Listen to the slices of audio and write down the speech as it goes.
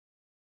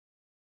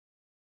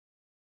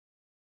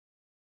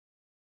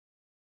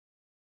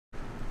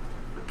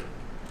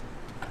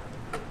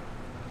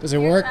Does it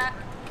work?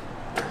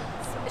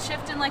 It's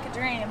shifting like a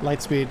dream.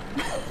 Light speed.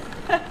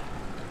 I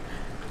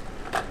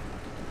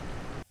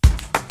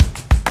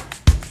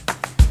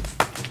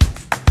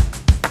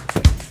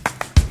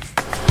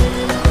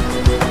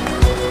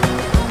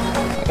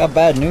got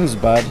bad news,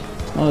 bud.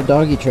 On a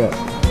doggy trip.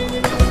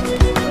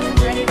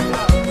 Ready to go.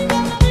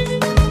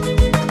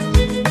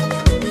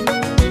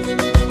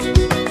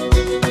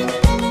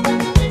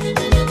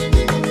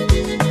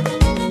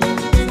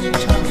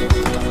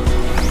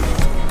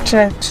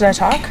 Should I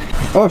talk?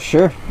 Oh,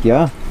 sure.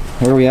 Yeah.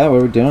 Where are we at?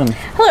 What are we doing?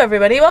 Hello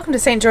everybody, welcome to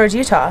St. George,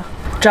 Utah.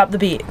 Drop the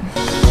beat.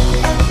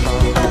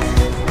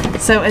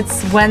 So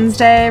it's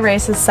Wednesday,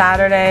 race is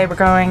Saturday. We're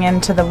going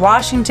into the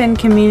Washington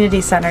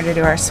Community Center to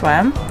do our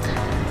swim.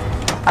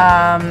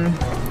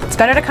 It's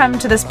better to come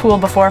to this pool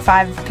before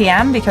 5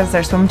 p.m. because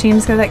there's swim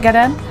teams that get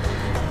in.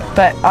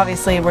 But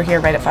obviously we're here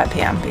right at 5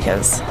 p.m.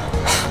 because,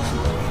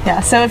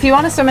 yeah. So if you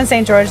want to swim in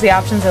St. George, the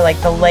options are like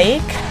the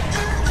lake,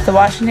 the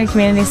Washington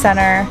Community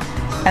Center,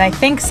 and I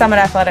think Summit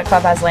Athletic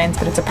Club has lanes,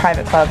 but it's a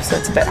private club, so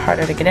it's a bit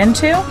harder to get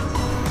into.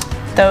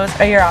 Those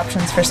are your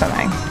options for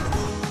swimming.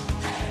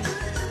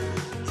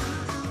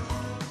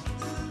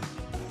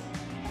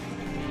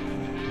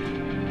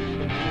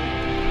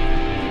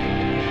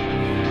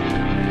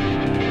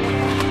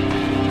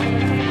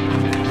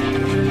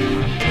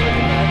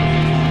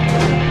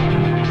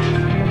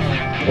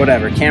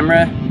 Whatever.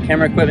 Camera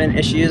equipment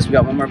issues. We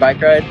got one more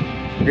bike ride.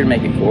 We're gonna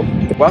make it cool.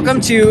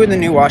 Welcome to the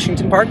new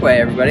Washington Parkway,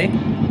 everybody.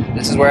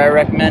 This is where I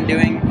recommend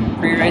doing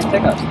pre-race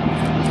pickups.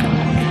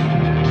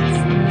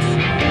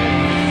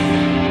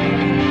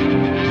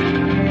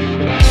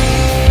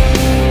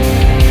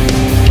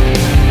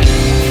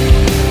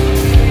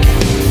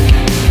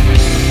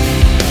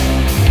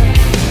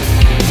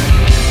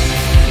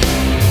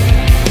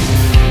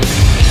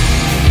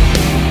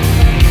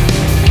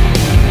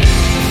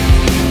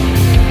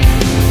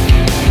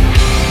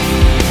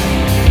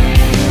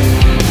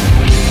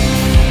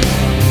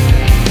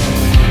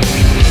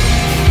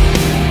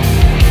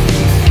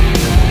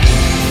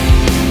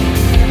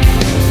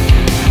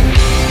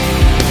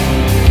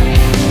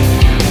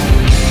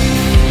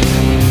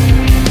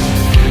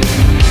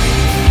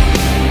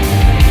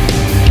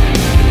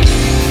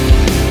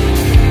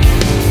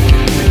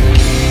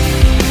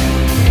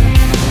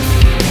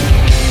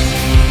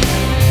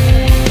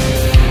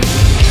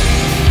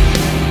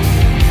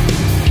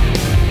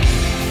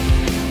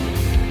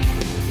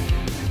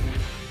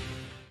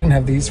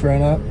 Have these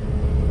run up.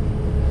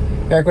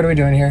 Eric, what are we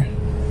doing here?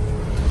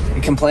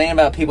 You complain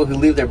about people who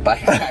leave their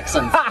bike packs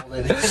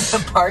unfolded in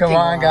the parking Come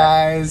on, lot.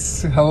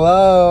 guys.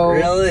 Hello.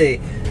 Really?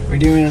 We're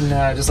doing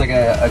just like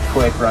a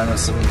quick run with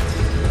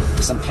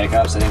some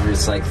pickups. I think we're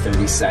just like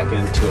 30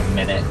 seconds to a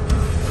minute.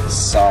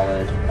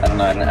 Solid. I don't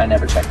know. I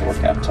never checked the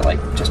workout until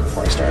like just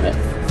before I started.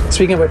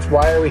 Speaking of which,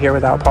 why are we here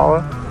without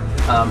Paula?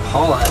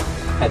 Paula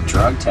had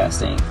drug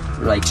testing.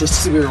 Like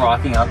just as we were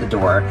walking out the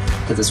door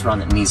to this run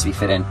that needs to be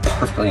fit in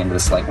perfectly into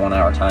this like 1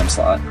 hour time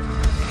slot,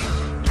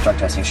 drug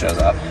testing shows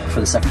up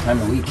for the second time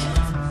in a week.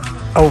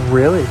 Oh,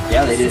 really?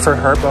 Yeah, they did. For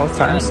her both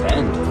times?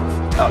 And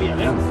oh, yeah,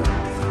 man.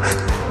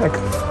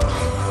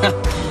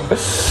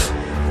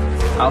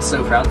 I was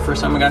so proud the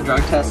first time I got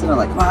drug tested. I'm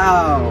like,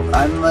 wow,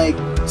 I'm like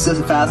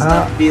so fast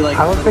enough to be like.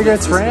 I would figure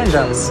it's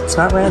random. It's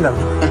not random.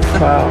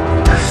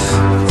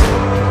 Wow.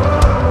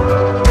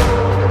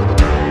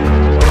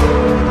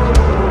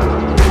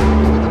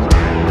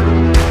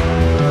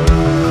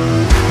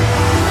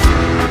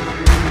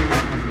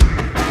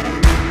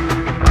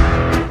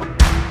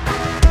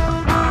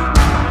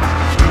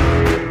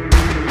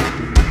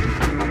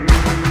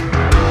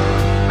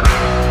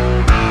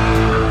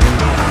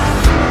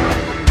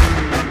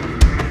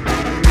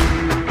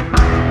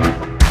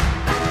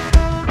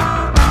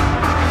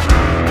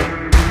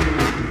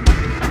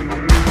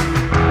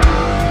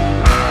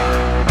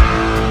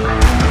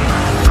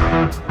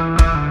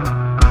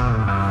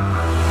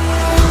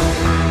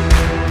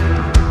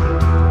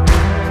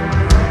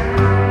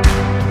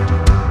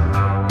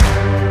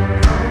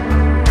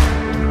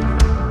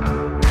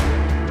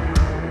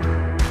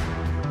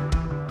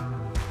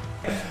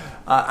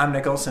 I'm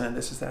Nick Olson, and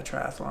this is That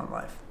Triathlon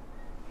Life.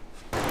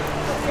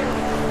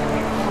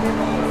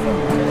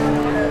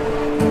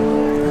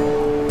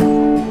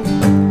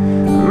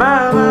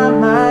 My,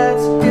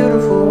 it's a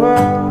beautiful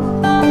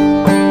world.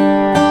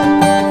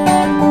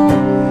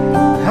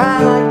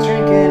 I like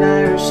drinking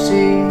Irish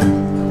tea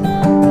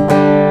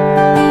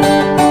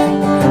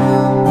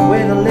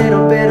with a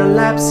little bit of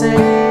lapsing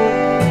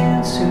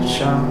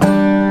souchong.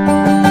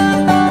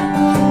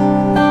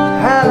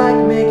 I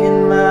like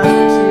making my tea.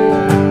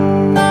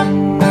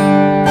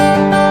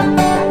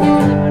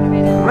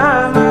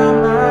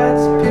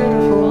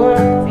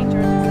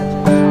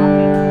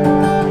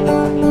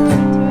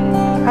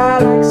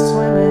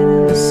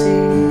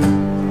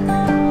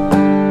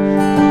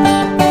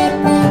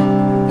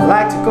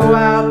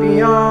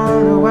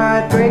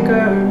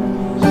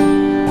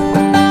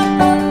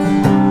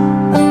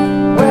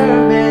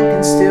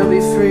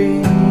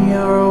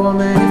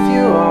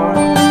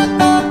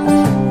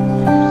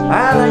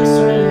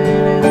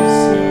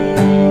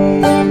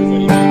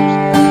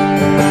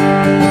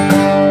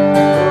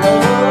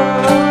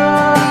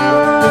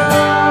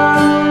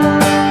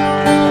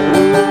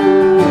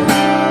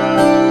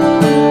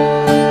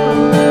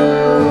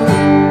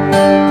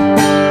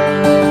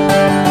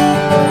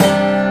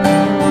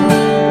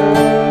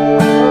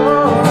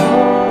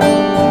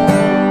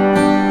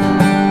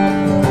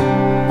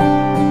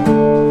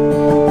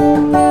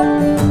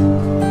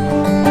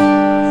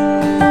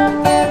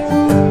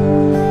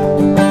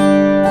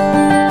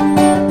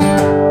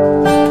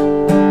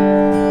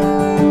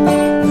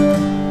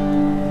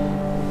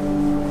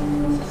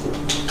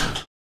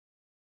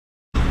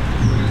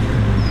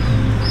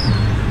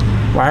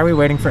 Why are we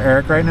waiting for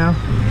Eric right now?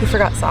 He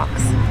forgot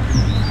socks.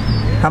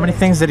 How many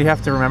things did he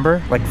have to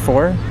remember? Like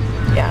 4?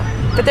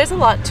 Yeah, but there's a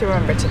lot to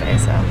remember today,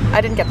 so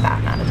I didn't get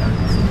that mad at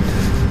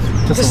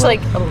him. Just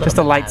like a little. Just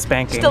a light mad.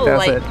 spanking. Just a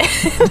that's light,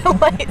 it. a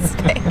light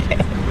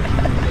spanking.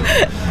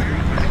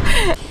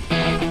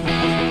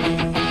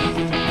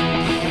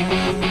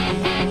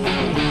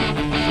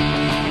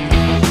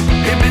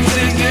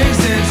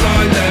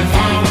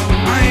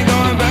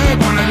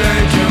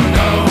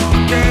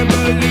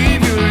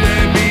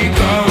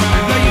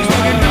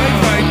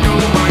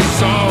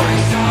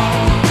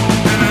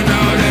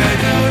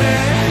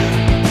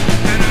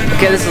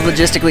 Okay, this is a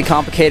logistically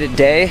complicated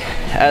day,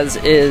 as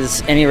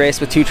is any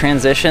race with 2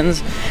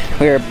 transitions.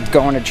 We are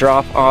going to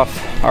drop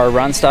off our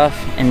run stuff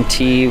in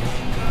T2,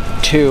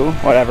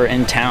 whatever,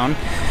 in town.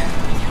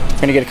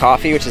 We're gonna get a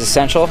coffee, which is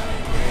essential.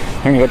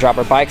 We're gonna go drop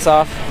our bikes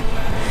off,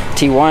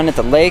 T1 at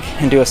the lake,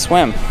 and do a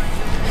swim.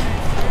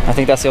 I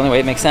think that's the only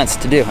way it makes sense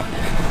to do.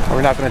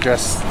 We're not going to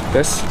address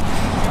this.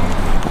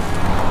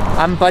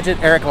 I'm budget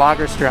Eric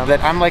Lagerstrom.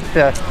 That I'm like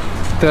the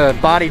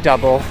body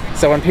double.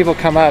 So when people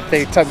come up,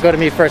 they go to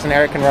me first, and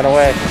Eric can run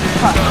away.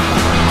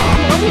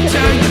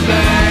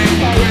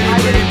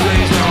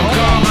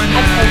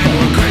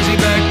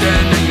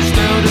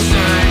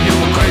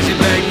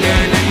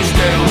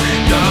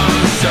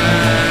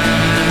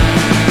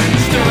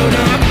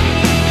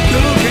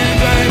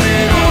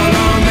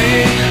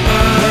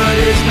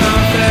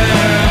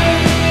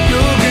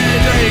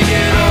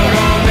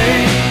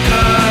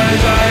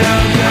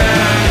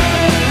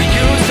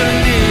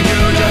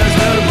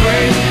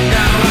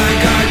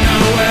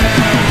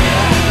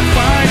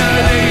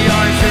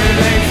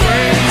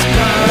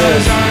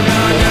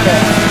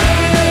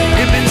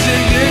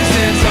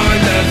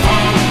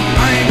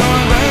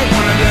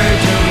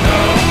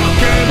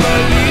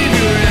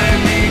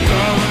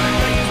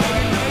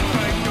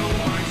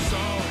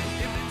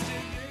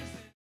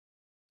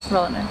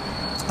 Rolling in.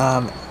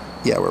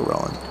 Yeah, we're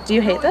rolling. Do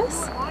you hate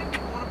this?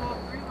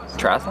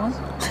 Triathlon?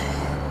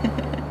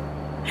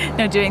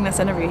 No, doing this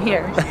interview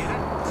here.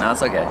 No,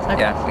 it's okay.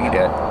 Yeah, we can do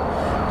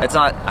it. It's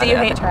not. Do you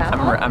hate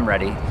triathlon? I'm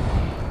ready.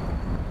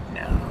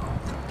 No.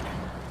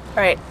 All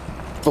right.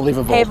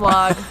 Believable. Hey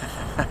vlog.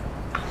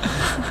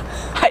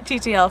 Hi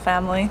TTL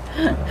family.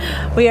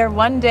 We are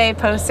 1 day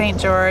post St.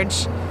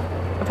 George.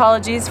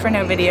 Apologies for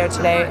no video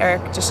today.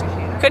 Eric just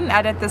couldn't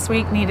edit this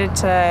week, needed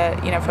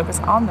to, focus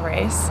on the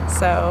race.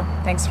 So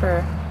thanks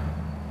for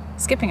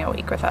skipping a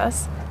week with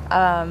us.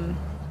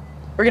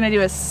 We're gonna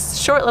do a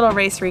short little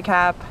race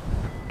recap,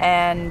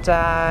 and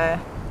I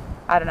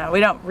don't know, we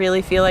don't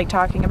really feel like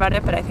talking about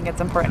it, but I think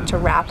it's important to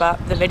wrap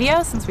up the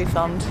video since we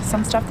filmed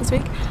some stuff this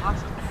week.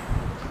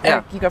 Yeah.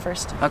 Eric, you go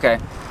first. Okay,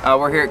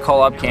 we're here at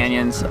Colab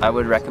Canyons. I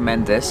would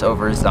recommend this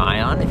over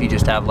Zion if you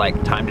just have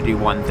like time to do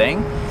one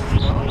thing.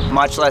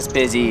 Much less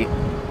busy,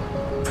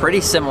 pretty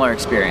similar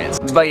experience.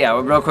 But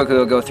yeah, real quickly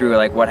we'll go through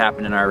like what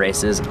happened in our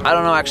races. I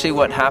don't know actually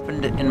what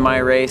happened in my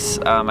race.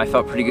 I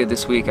felt pretty good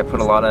this week. I put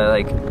a lot of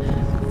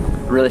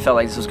really felt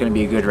like this was going to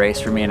be a good race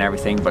for me and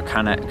everything, but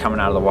kind of coming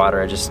out of the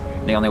water,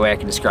 the only way I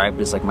can describe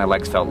it is like my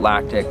legs felt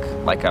lactic,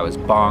 like I was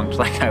bonked,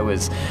 like I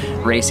was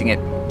racing at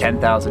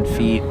 10,000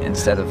 feet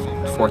instead of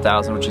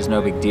 4,000, which is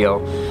no big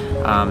deal,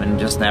 and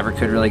just never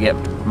could really get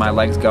my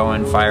legs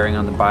going, firing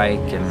on the bike,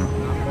 and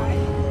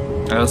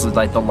it was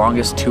like the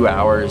longest 2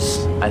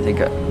 hours I think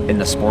in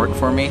the sport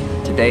for me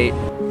to date.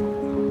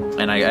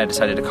 And I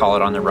decided to call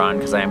it on the run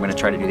because I am going to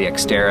try to do the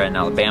Xterra in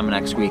Alabama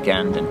next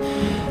weekend, and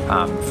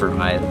for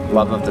my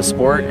love of the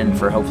sport and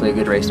for hopefully a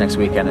good race next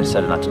weekend, I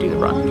decided not to do the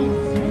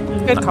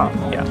run. Good call.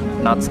 Yeah,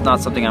 not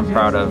something I'm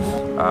proud of.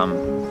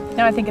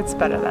 No, I think it's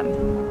better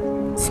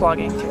than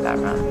slogging through that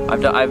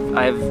run.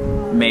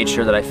 I've made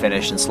sure that I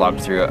finished and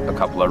slogged through a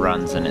couple of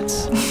runs, and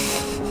it's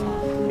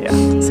yeah.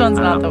 This one's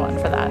not the one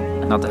for that.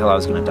 Not the hill I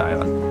was going to die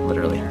on,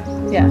 literally.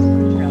 Yeah.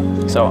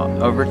 So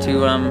over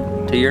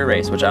to your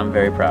race, which I'm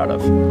very proud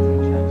of.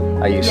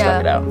 How you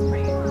stuck it out.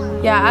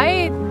 Yeah,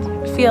 I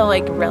feel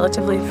like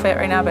relatively fit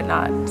right now, but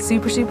not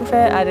super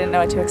fit. I didn't know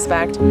what to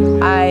expect.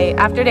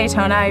 After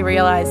Daytona, I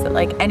realized that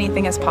like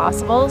anything is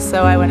possible,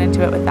 so I went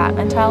into it with that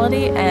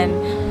mentality.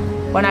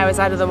 And when I was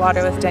out of the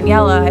water with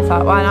Daniela, I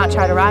thought, why not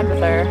try to ride with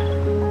her?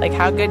 Like,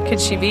 how good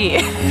could she be?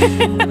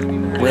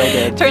 Real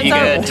good.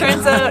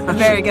 Turns out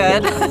very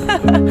good.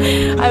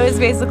 I was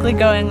basically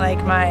going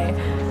like my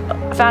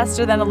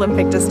faster than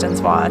Olympic distance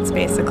watts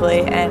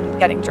basically, and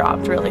getting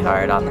dropped really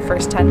hard on the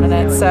first 10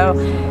 minutes. So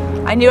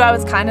I knew I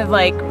was kind of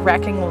like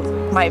wrecking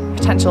my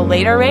potential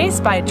later race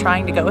by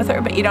trying to go with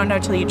her, but you don't know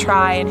till you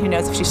try, and who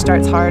knows if she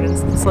starts hard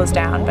and slows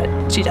down,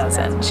 but she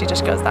doesn't. She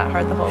just goes that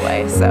hard the whole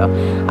way. So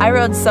I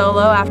rode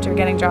solo after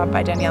getting dropped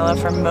by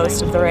Daniela for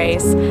most of the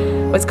race,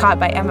 was caught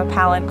by Emma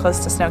Pallant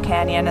close to Snow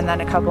Canyon, and then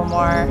a couple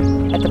more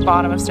at the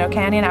bottom of Snow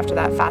Canyon after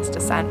that fast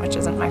descent, which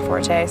isn't my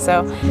forte.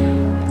 So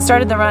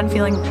started the run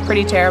feeling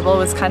pretty terrible,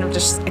 was kind of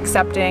just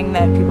accepting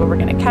that people were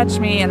gonna catch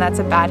me, and that's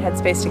a bad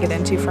headspace to get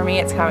into for me.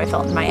 It's how I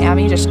felt in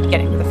Miami, just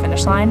getting to the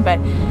finish line. But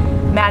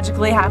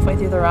magically halfway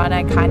through the run,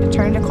 I kind of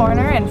turned a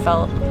corner and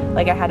felt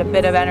Like I had a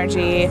bit of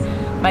energy,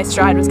 my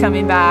stride was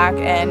coming back,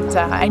 and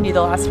I knew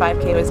the last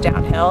 5K was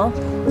downhill.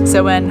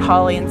 So when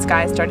Holly and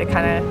Sky started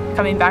kind of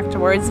coming back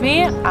towards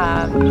me,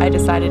 I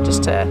decided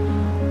just to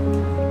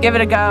give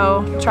it a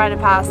go, try to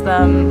pass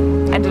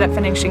them. Ended up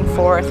finishing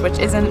 4th, which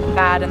isn't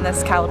bad in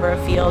this caliber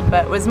of field,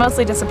 but was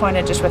mostly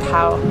disappointed just with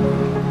how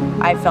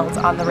I felt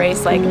on the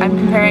race. Like, I'm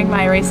comparing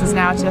my races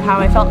now to how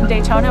I felt in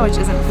Daytona, which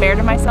isn't fair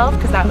to myself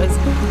because that was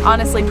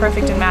honestly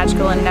perfect and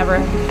magical and never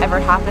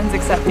ever happens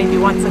except maybe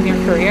once in your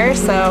career.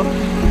 So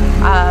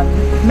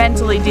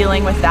mentally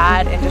dealing with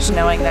that and just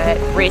knowing that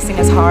racing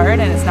is hard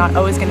and it's not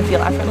always going to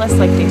feel effortless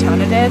like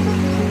Daytona did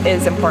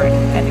is important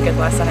and a good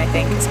lesson, I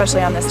think,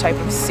 especially on this type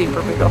of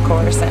super brutal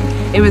course.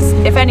 And it was,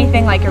 if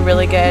anything, like a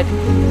really good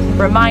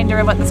reminder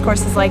of what this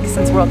course is like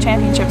since World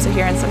Championships are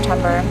here in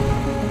September.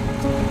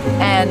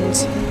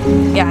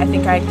 And yeah, I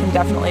think I can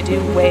definitely do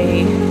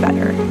way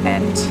better.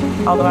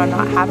 And although I'm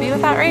not happy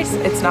with that race,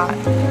 it's not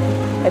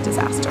a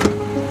disaster.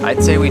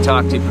 I'd say we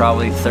talked to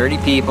probably 30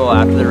 people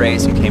after the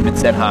race who came and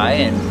said hi,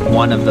 and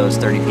one of those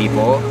 30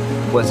 people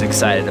was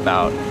excited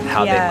about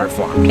how they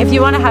performed. If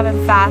you want to have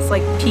a fast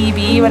like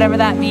PB, whatever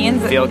that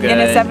means, feel good in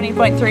a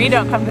 70.3,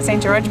 don't come to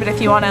St. George. But if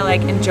you want to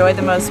like enjoy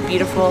the most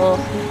beautiful,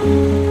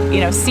 you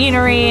know,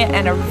 scenery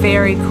and a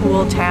very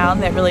cool town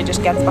that really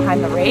just gets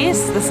behind the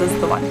race, this is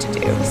the one to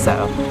do.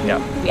 So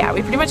yeah,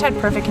 we pretty much had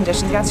perfect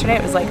conditions yesterday.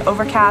 It was like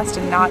overcast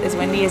and not as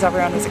windy as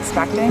everyone was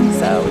expecting,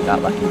 so we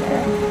got lucky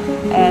there.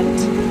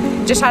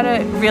 And just had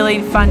a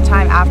really fun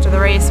time after the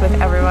race with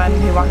everyone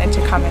who wanted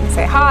to come and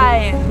say hi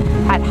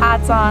and had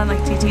hats on, like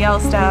TTL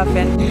stuff,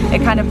 and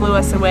it kind of blew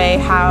us away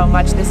how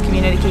much this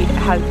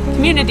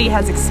community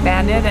has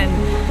expanded. And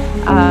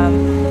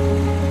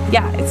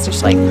yeah, it's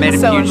just like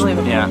so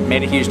unbelievable. Yeah,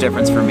 made a huge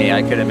difference for me.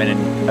 I could have been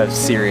in a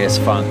serious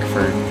funk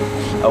for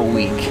a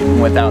week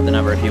without the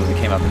number of people who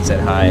came up and said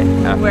hi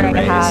after wearing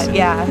the race. A hat.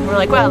 Yeah, we're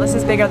like, wow, this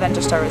is bigger than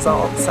just our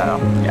results. So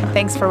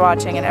thanks for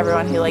watching, and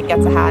everyone who like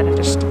gets a hat and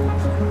just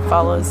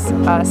follows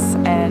us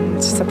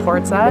and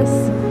supports us.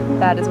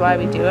 That is why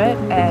we do it.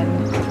 And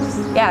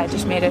yeah, it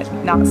just made it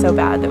not so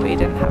bad that we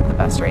didn't have the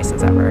best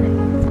races ever.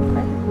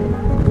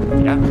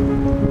 Yeah.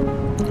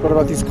 What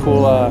about these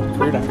cool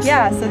crew necks?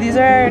 Yeah, so these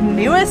are our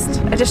newest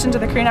addition to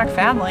the crew neck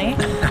family.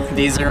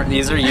 these are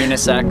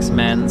unisex,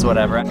 men's,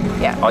 whatever.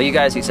 Yeah. All you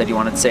guys who said you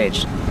wanted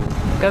Sage,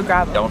 go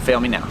grab them. Don't fail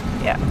me now.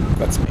 Yeah.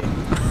 That's me.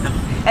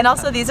 And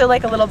also these are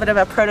like a little bit of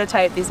a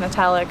prototype, these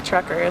metallic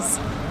truckers.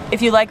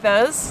 If you like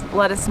those,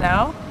 let us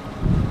know.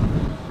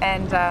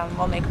 And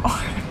we'll make more.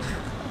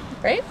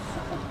 Right?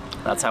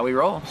 That's how we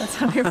roll. That's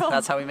how we roll.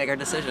 That's how we make our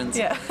decisions.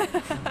 Yeah.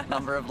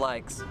 Number of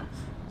likes.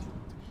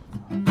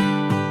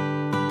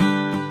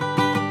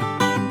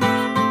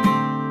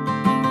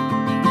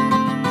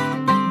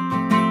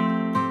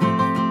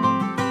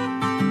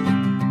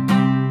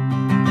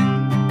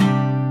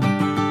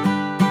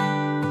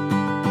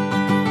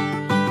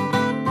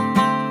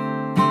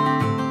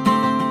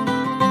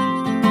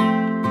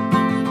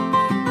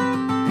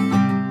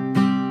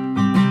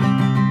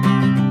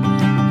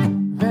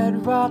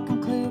 Rock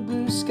and clear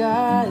blue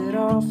sky, it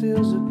all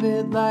feels a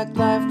bit like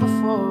life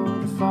before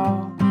the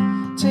fall.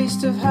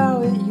 Taste of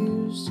how it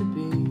used to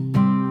be.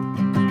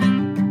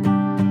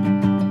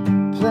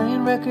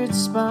 Playing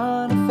records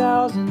spun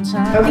 1,000 times.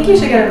 I think you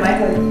should get a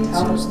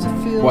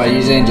mic. Why, are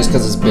you saying just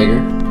because it's bigger?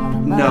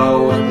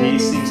 No,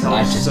 these things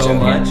help so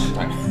much.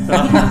 Why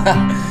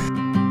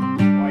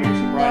you're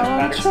surprised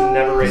Patterson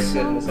never raced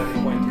good in the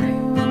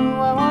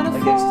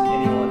 70.3 against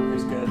anyone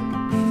who's good.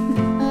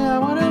 I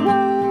wanna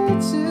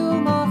ride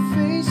till my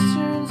face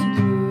turns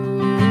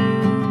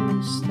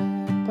blue,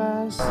 step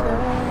by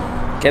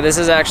step. Okay, this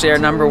is actually our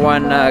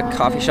 #1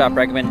 coffee shop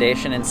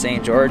recommendation in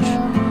St. George,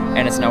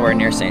 and it's nowhere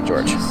near St.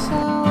 George.